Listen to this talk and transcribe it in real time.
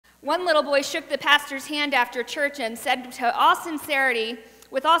One little boy shook the pastor's hand after church and said with all sincerity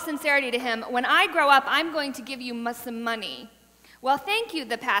to him, "When I grow up, I'm going to give you some money." "Well, thank you,"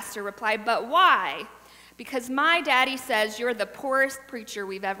 the pastor replied, "but why?" "Because my daddy says you're the poorest preacher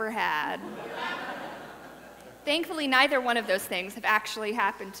we've ever had." Thankfully, neither one of those things have actually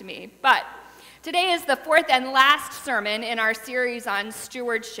happened to me. But today is the fourth and last sermon in our series on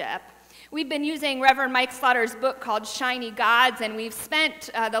stewardship. We've been using Reverend Mike Slaughter's book called Shiny Gods, and we've spent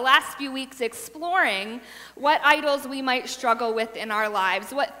the last few weeks exploring what idols we might struggle with in our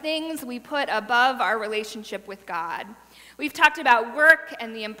lives, what things we put above our relationship with God. We've talked about work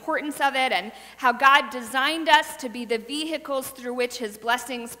and the importance of it and how God designed us to be the vehicles through which his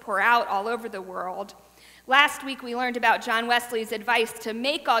blessings pour out all over the world. Last week we learned about John Wesley's advice to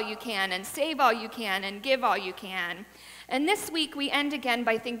make all you can and save all you can and give all you can. And this week we end again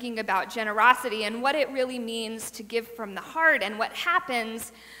by thinking about generosity and what it really means to give from the heart and what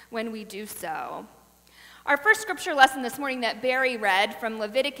happens when we do so. Our first scripture lesson this morning that Barry read from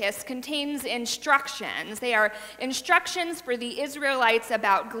Leviticus contains instructions. They are instructions for the Israelites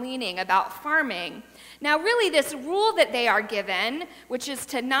about gleaning, about farming. Now, really, this rule that they are given, which is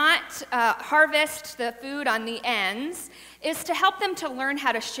to not harvest the food on the ends, is to help them to learn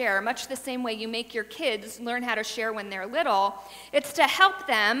how to share, much the same way you make your kids learn how to share when they're little. It's to help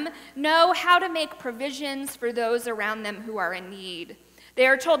them know how to make provisions for those around them who are in need. They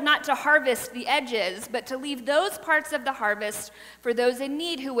are told not to harvest the edges, but to leave those parts of the harvest for those in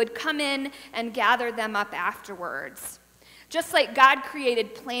need who would come in and gather them up afterwards. Just like God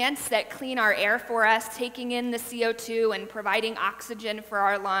created plants that clean our air for us, taking in the CO2 and providing oxygen for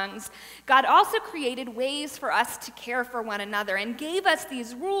our lungs, God also created ways for us to care for one another and gave us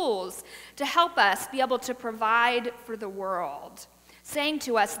these rules to help us be able to provide for the world, saying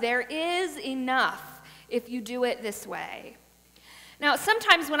to us, there is enough if you do it this way. Now,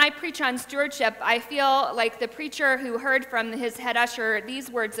 sometimes when I preach on stewardship, I feel like the preacher who heard from his head usher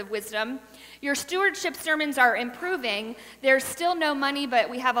these words of wisdom: your stewardship sermons are improving. There's still no money, but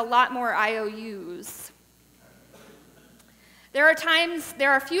we have a lot more IOUs. There are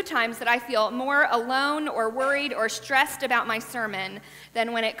a few times that I feel more alone or worried or stressed about my sermon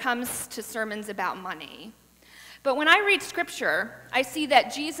than when it comes to sermons about money. But when I read Scripture, I see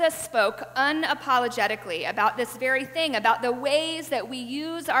that Jesus spoke unapologetically about this very thing, about the ways that we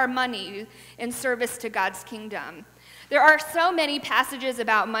use our money in service to God's kingdom. There are so many passages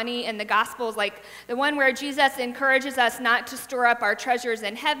about money in the Gospels, like the one where Jesus encourages us not to store up our treasures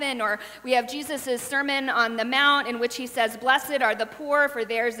in heaven, or we have Jesus' Sermon on the Mount in which he says, "Blessed are the poor, for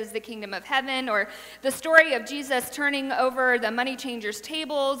theirs is the kingdom of heaven," or the story of Jesus turning over the money changers'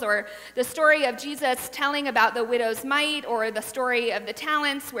 tables, or the story of Jesus telling about the widow's mite, or the story of the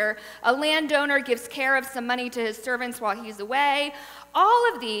talents where a landowner gives care of some money to his servants while he's away.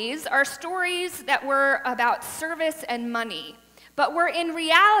 All of these are stories that were about service and money, but were in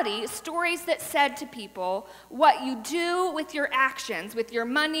reality stories that said to people, what you do with your actions, with your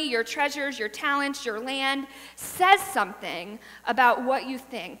money, your treasures, your talents, your land, says something about what you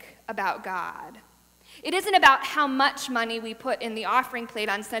think about God. It isn't about how much money we put in the offering plate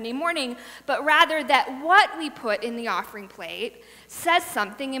on Sunday morning, but rather that what we put in the offering plate says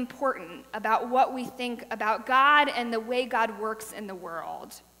something important about what we think about God and the way God works in the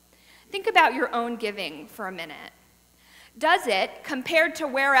world. Think about your own giving for a minute. Does it, compared to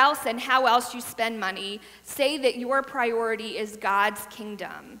where else and how else you spend money, say that your priority is God's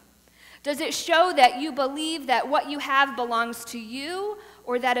kingdom? Does it show that you believe that what you have belongs to you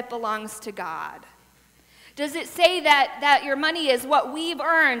or that it belongs to God? Does it say that your money is what we've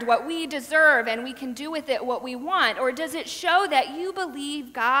earned, what we deserve, and we can do with it what we want? Or does it show that you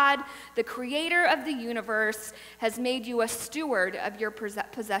believe God, the creator of the universe, has made you a steward of your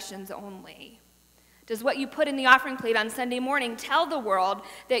possessions only? Does what you put in the offering plate on Sunday morning tell the world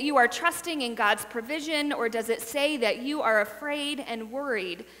that you are trusting in God's provision, or does it say that you are afraid and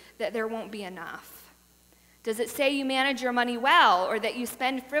worried that there won't be enough? Does it say you manage your money well, or that you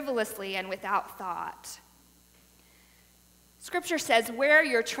spend frivolously and without thought? Scripture says, where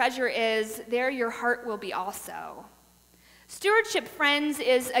your treasure is, there your heart will be also. Stewardship, friends,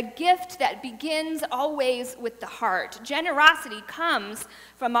 is a gift that begins always with the heart. Generosity comes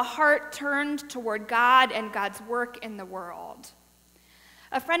from a heart turned toward God and God's work in the world.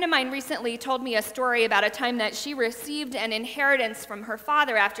 A friend of mine recently told me a story about a time that she received an inheritance from her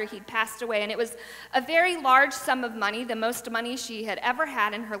father after he'd passed away, and it was a very large sum of money, the most money she had ever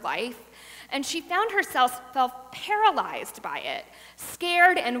had in her life. And she found herself paralyzed by it,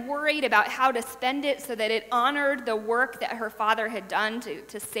 scared and worried about how to spend it so that it honored the work that her father had done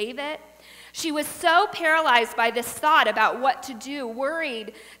to save it. She was so paralyzed by this thought about what to do,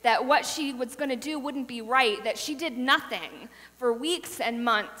 worried that what she was going to do wouldn't be right, that she did nothing for weeks and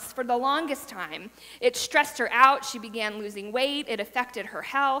months, for the longest time. It stressed her out. She began losing weight. It affected her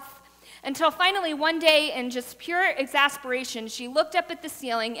health. Until finally one day, in just pure exasperation, she looked up at the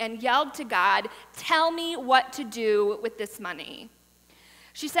ceiling and yelled to God, "Tell me what to do with this money."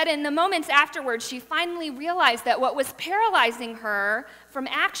 She said in the moments afterwards, she finally realized that what was paralyzing her from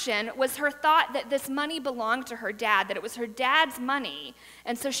action was her thought that this money belonged to her dad, that it was her dad's money,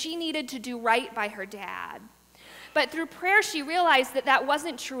 and so she needed to do right by her dad. But through prayer, she realized that that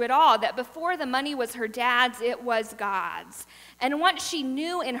wasn't true at all, that before the money was her dad's, it was God's. And once she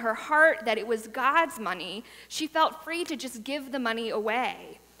knew in her heart that it was God's money, she felt free to just give the money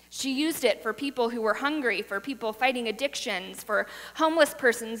away. She used it for people who were hungry, for people fighting addictions, for homeless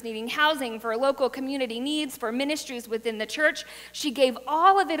persons needing housing, for local community needs, for ministries within the church. She gave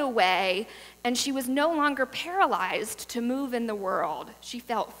all of it away, and she was no longer paralyzed to move in the world. She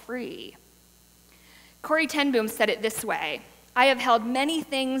felt free. Corrie ten Boom said it this way: "I have held many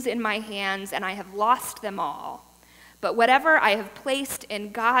things in my hands, and I have lost them all. But whatever I have placed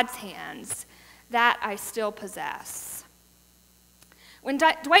in God's hands, that I still possess." When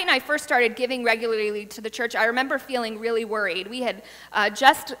Dwight and I first started giving regularly to the church, I remember feeling really worried. We had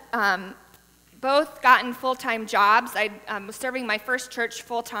just both gotten full-time jobs. I was serving my first church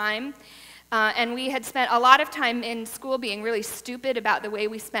full-time, and we had spent a lot of time in school being really stupid about the way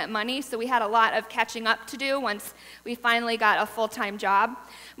we spent money, so we had a lot of catching up to do once we finally got a full-time job.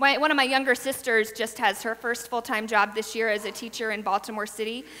 One of my younger sisters just has her first full-time job this year as a teacher in Baltimore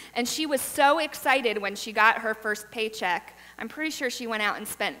City, and she was so excited when she got her first paycheck. I'm pretty sure she went out and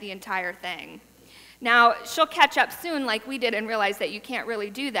spent the entire thing. Now, she'll catch up soon like we did and realize that you can't really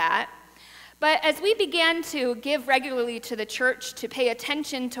do that. But as we began to give regularly to the church, to pay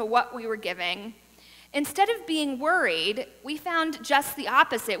attention to what we were giving, instead of being worried, we found just the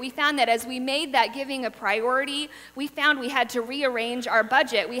opposite. We found that as we made that giving a priority, we found we had to rearrange our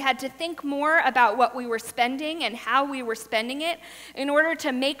budget. We had to think more about what we were spending and how we were spending it in order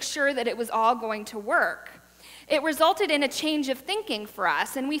to make sure that it was all going to work. It resulted in a change of thinking for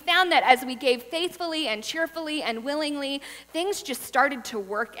us, and we found that as we gave faithfully and cheerfully and willingly, things just started to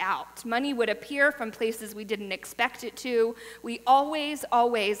work out. Money would appear from places we didn't expect it to. We always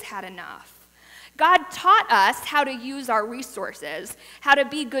had enough. God taught us how to use our resources, how to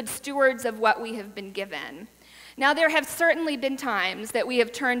be good stewards of what we have been given. Now, there have certainly been times that we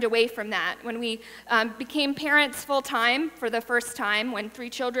have turned away from that. When we became parents full-time for the first time, when 3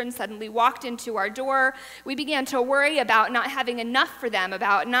 children suddenly walked into our door, we began to worry about not having enough for them,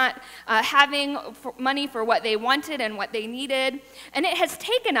 about not having money for what they wanted and what they needed. And it has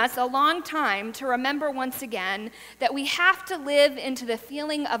taken us a long time to remember once again that we have to live into the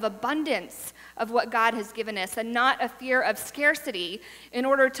feeling of abundance of what God has given us and not a fear of scarcity in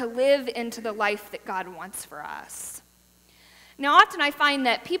order to live into the life that God wants for us. Now, often I find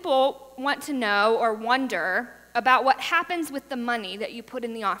that people want to know or wonder about what happens with the money that you put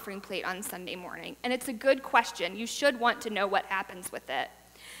in the offering plate on Sunday morning. And it's a good question. You should want to know what happens with it.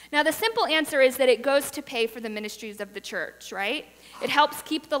 Now, the simple answer is that it goes to pay for the ministries of the church, right? It helps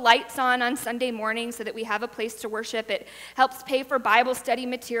keep the lights on Sunday morning so that we have a place to worship. It helps pay for Bible study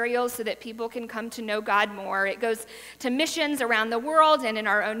materials so that people can come to know God more. It goes to missions around the world and in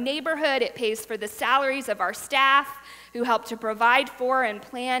our own neighborhood. It pays for the salaries of our staff who help to provide for and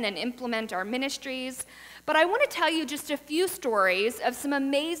plan and implement our ministries. But I want to tell you just a few stories of some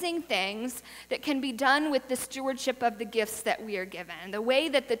amazing things that can be done with the stewardship of the gifts that we are given, the way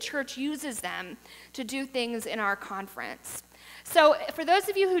that the church uses them to do things in our conference. So for those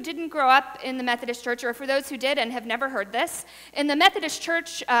of you who didn't grow up in the Methodist Church, or for those who did and have never heard this, in the Methodist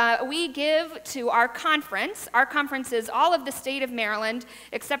Church, we give to our conference. Our conference is all of the state of Maryland,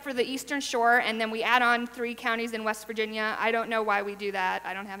 except for the Eastern Shore, and then we add on 3 counties in West Virginia. I don't know why we do that.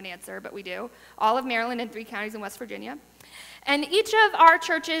 I don't have an answer, but we do. All of Maryland and 3 counties in West Virginia. And each of our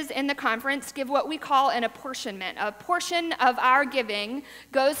churches in the conference give what we call an apportionment. A portion of our giving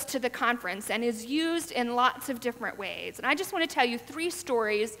goes to the conference and is used in lots of different ways. And I just want to tell you 3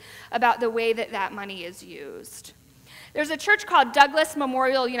 stories about the way that that money is used. There's a church called Douglas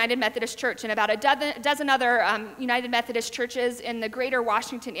Memorial United Methodist Church and about a dozen other United Methodist churches in the greater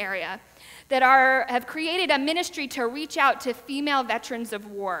Washington area that have created a ministry to reach out to female veterans of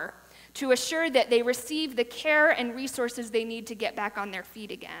war, to assure that they receive the care and resources they need to get back on their feet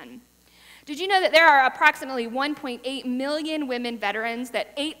again. Did you know that there are approximately 1.8 million women veterans,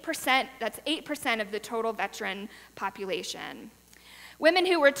 that's 8% of the total veteran population? Women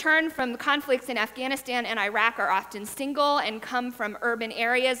who return from conflicts in Afghanistan and Iraq are often single and come from urban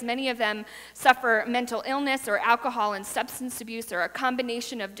areas. Many of them suffer mental illness or alcohol and substance abuse or a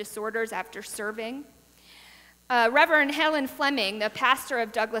combination of disorders after serving. Reverend Helen Fleming, the pastor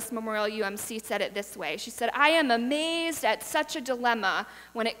of Douglas Memorial UMC, said it this way. She said, "I am amazed at such a dilemma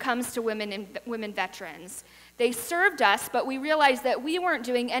when it comes to women veterans. They served us, but we realized that we weren't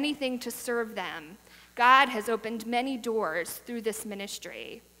doing anything to serve them. God has opened many doors through this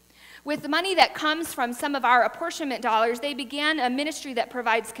ministry." With the money that comes from some of our apportionment dollars, they began a ministry that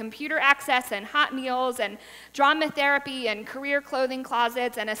provides computer access and hot meals and drama therapy and career clothing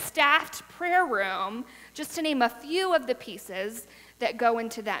closets and a staffed prayer room, just to name a few of the pieces that go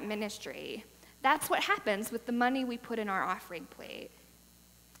into that ministry. That's what happens with the money we put in our offering plate.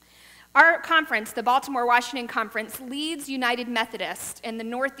 Our conference, the Baltimore-Washington Conference, leads United Methodist in the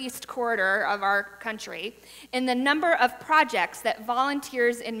northeast corridor of our country in the number of projects that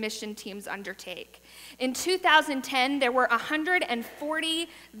volunteers and mission teams undertake. In 2010, there were 140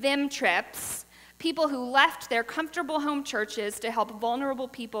 VIM trips, people who left their comfortable home churches to help vulnerable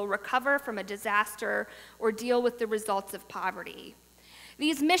people recover from a disaster or deal with the results of poverty.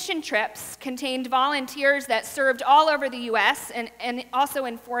 These mission trips contained volunteers that served all over the U.S. and also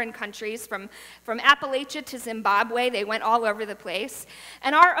in foreign countries, from Appalachia to Zimbabwe. They went all over the place.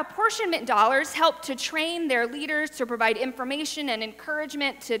 And our apportionment dollars helped to train their leaders, to provide information and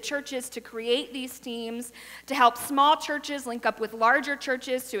encouragement to churches to create these teams, to help small churches link up with larger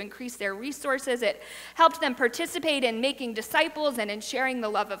churches to increase their resources. It helped them participate in making disciples and in sharing the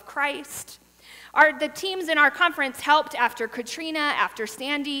love of Christ. The teams in our conference helped after Katrina, after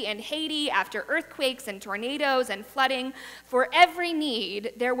Sandy and Haiti, after earthquakes and tornadoes and flooding. For every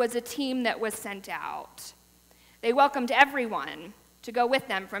need, there was a team that was sent out. They welcomed everyone to go with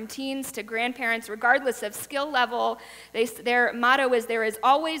them, from teens to grandparents, regardless of skill level. Their motto is, "There is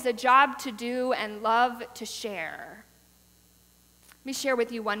always a job to do and love to share." Let me share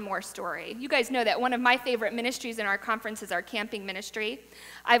with you one more story. You guys know that one of my favorite ministries in our conference is our camping ministry.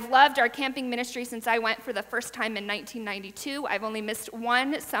 I've loved our camping ministry since I went for the first time in 1992. I've only missed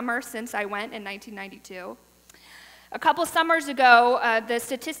one summer since I went in 1992. A couple summers ago, the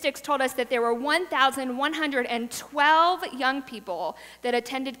statistics told us that there were 1,112 young people that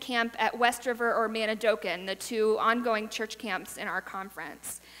attended camp at West River or Manidokin, the two ongoing church camps in our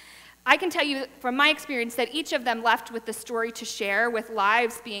conference. I can tell you from my experience that each of them left with the story to share, with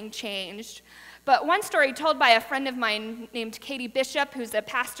lives being changed. But one story told by a friend of mine named Katie Bishop, who's a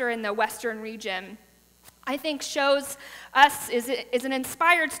pastor in the Western region, I think shows us is an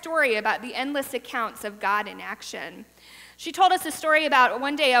inspired story about the endless accounts of God in action. She told us a story about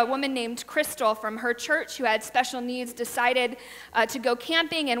one day a woman named Crystal from her church who had special needs decided to go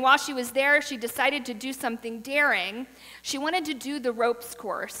camping, and while she was there, she decided to do something daring. She wanted to do the ropes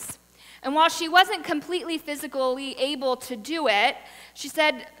course. And while she wasn't completely physically able to do it, she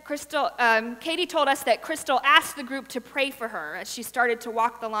said, Katie told us that Crystal asked the group to pray for her as she started to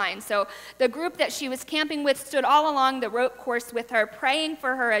walk the line. So the group that she was camping with stood all along the rope course with her, praying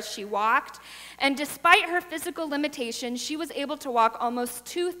for her as she walked. And despite her physical limitations, she was able to walk almost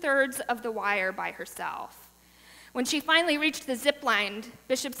 2/3 of the wire by herself. When she finally reached the zip line,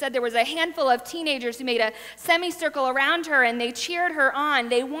 Bishop said there was a handful of teenagers who made a semicircle around her, and they cheered her on.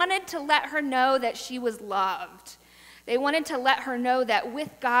 They wanted to let her know that she was loved. They wanted to let her know that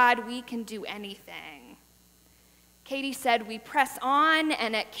with God, we can do anything. Katie said, "We press on,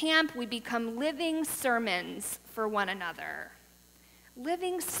 and at camp, we become living sermons for one another."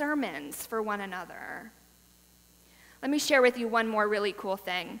 Living sermons for one another. Let me share with you one more really cool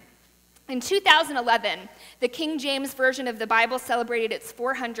thing. In 2011, the King James Version of the Bible celebrated its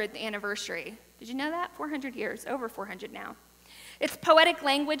 400th anniversary. Did you know that? 400 years, over 400 now. Its poetic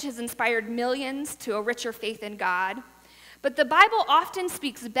language has inspired millions to a richer faith in God. But the Bible often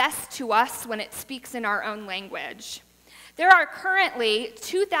speaks best to us when it speaks in our own language. There are currently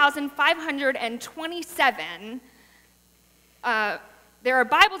 2,527 There are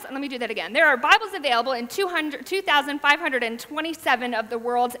Bibles available in 2,527 of the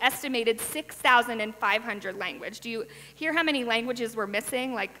world's estimated 6,500 languages. Do you hear how many languages we're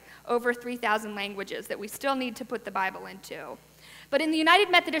missing? Like over 3,000 languages that we still need to put the Bible into. But in the United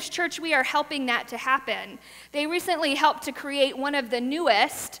Methodist Church, we are helping that to happen. They recently helped to create one of the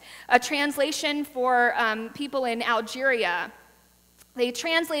newest, a translation for people in Algeria. They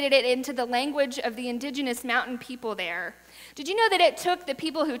translated it into the language of the indigenous mountain people there. Did you know that it took the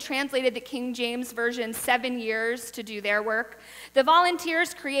people who translated the King James Version 7 years to do their work? The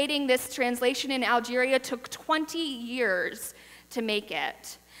volunteers creating this translation in Algeria took 20 years to make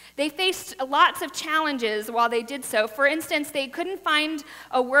it. They faced lots of challenges while they did so. For instance, they couldn't find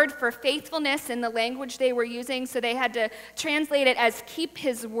a word for faithfulness in the language they were using, so they had to translate it as keep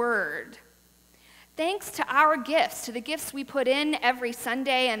his word. Thanks to our gifts, to the gifts we put in every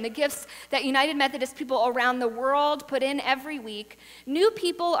Sunday and the gifts that United Methodist people around the world put in every week, new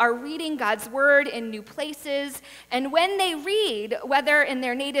people are reading God's word in new places, and when they read, whether in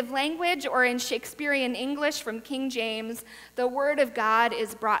their native language or in Shakespearean English from King James, the word of God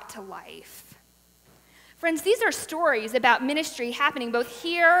is brought to life. Friends, these are stories about ministry happening both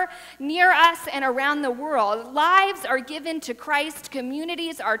here, near us, and around the world. Lives are given to Christ,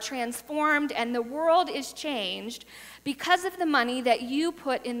 communities are transformed, and the world is changed because of the money that you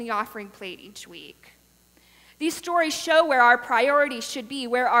put in the offering plate each week. These stories show where our priorities should be,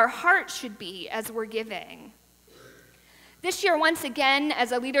 where our heart should be as we're giving. This year, once again,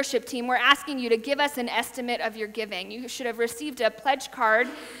 as a leadership team, we're asking you to give us an estimate of your giving. You should have received a pledge card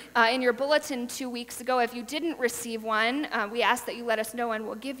in your bulletin 2 weeks ago. If you didn't receive one, we ask that you let us know and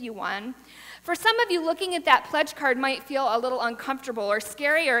we'll give you one. For some of you, looking at that pledge card might feel a little uncomfortable or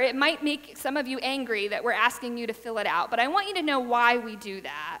scary, or it might make some of you angry that we're asking you to fill it out. But I want you to know why we do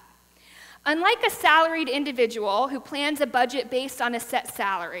that. Unlike a salaried individual who plans a budget based on a set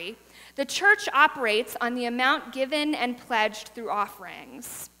salary, the church operates on the amount given and pledged through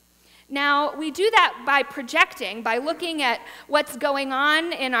offerings. Now, we do that by projecting, by looking at what's going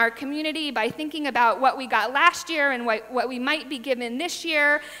on in our community, by thinking about what we got last year and what we might be given this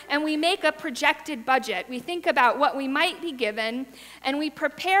year, and we make a projected budget. We think about what we might be given, and we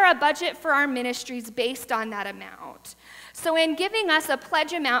prepare a budget for our ministries based on that amount. So in giving us a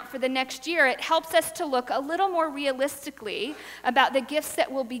pledge amount for the next year, it helps us to look a little more realistically about the gifts that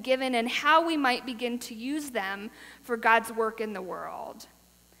will be given and how we might begin to use them for God's work in the world.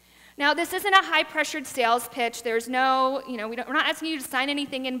 Now, this isn't a high-pressured sales pitch. There's no, we're not asking you to sign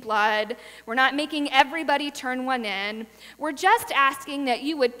anything in blood. We're not making everybody turn one in. We're just asking that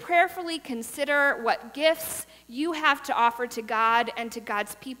you would prayerfully consider what gifts you have to offer to God and to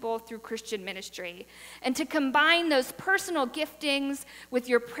God's people through Christian ministry, and to combine those personal giftings with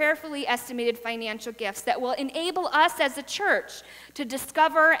your prayerfully estimated financial gifts that will enable us as a church to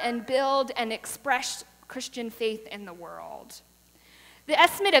discover and build and express Christian faith in the world. The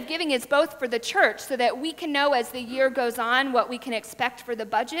estimate of giving is both for the church so that we can know as the year goes on what we can expect for the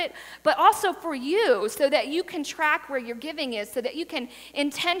budget, but also for you so that you can track where your giving is, so that you can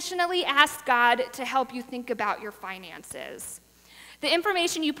intentionally ask God to help you think about your finances. The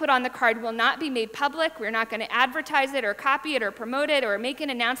information you put on the card will not be made public. We're not going to advertise it or copy it or promote it or make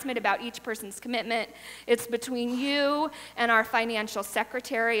an announcement about each person's commitment. It's between you and our financial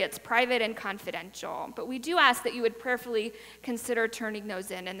secretary. It's private and confidential. But we do ask that you would prayerfully consider turning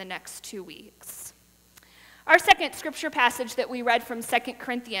those in the next 2 weeks. Our second scripture passage that we read from 2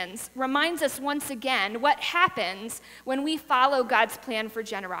 Corinthians reminds us once again what happens when we follow God's plan for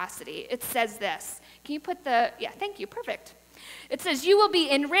generosity. It says this. Can you put thank you, perfect. It says, you will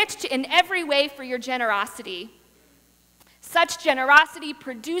be enriched in every way for your generosity. Such generosity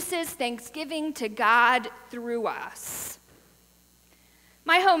produces thanksgiving to God through us.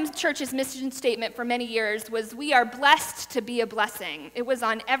 My home church's mission statement for many years was, we are blessed to be a blessing. It was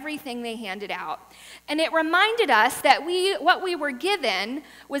on everything they handed out. And it reminded us that what we were given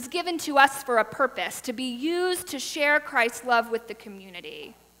was given to us for a purpose, to be used to share Christ's love with the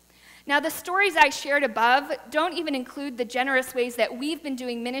community. Now, the stories I shared above don't even include the generous ways that we've been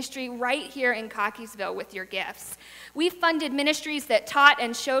doing ministry right here in Cockeysville with your gifts. We've funded ministries that taught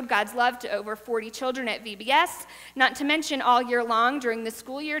and showed God's love to over 40 children at VBS, not to mention all year long during the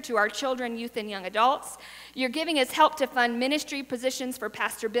school year to our children, youth, and young adults. Your giving has helped to fund ministry positions for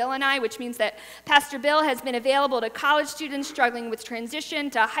Pastor Bill and I, which means that Pastor Bill has been available to college students struggling with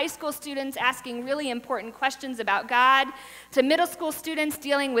transition, to high school students asking really important questions about God, to middle school students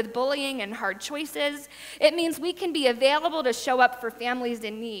dealing with bullying and hard choices. It means we can be available to show up for families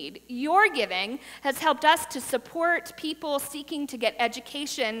in need. Your giving has helped us to support people seeking to get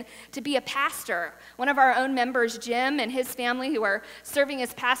education to be a pastor. One of our own members, Jim, and his family who are serving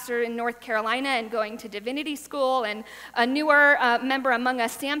as pastor in North Carolina and going to divinity school, and a newer member among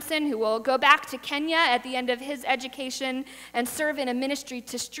us, Samson, who will go back to Kenya at the end of his education and serve in a ministry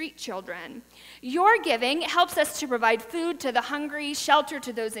to street children. Your giving helps us to provide food to the hungry, shelter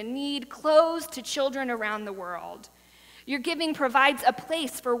to those in need, clothes to children around the world. Your giving provides a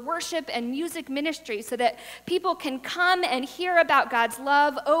place for worship and music ministry so that people can come and hear about God's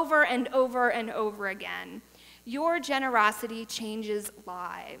love over and over and over again. Your generosity changes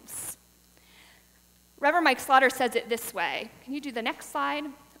lives. Reverend Mike Slaughter says it this way. Can you do the next slide?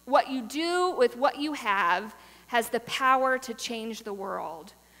 What you do with what you have has the power to change the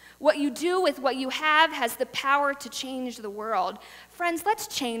world. What you do with what you have has the power to change the world. Friends, let's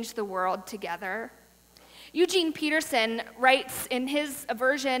change the world together. Eugene Peterson writes in his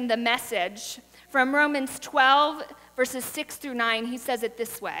version, The Message, from Romans 12, verses 6 through 9, he says it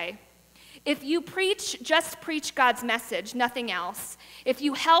this way: if you preach, just preach God's message, nothing else. If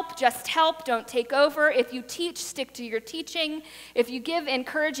you help, just help, don't take over. If you teach, stick to your teaching. If you give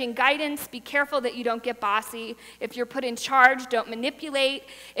encouraging guidance, be careful that you don't get bossy. If you're put in charge, don't manipulate.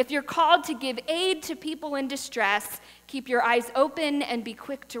 If you're called to give aid to people in distress, keep your eyes open and be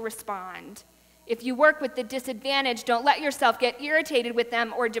quick to respond. If you work with the disadvantaged, don't let yourself get irritated with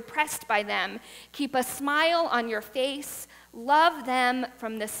them or depressed by them. Keep a smile on your face. Love them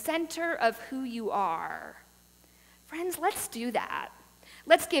from the center of who you are. Friends, let's do that.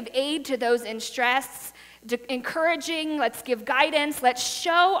 Let's give aid to those in stress, encouraging, let's give guidance. Let's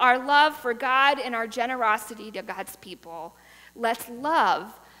show our love for God and our generosity to God's people. Let's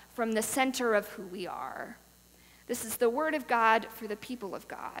love from the center of who we are. This is the word of God for the people of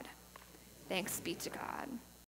God. Thanks be to God.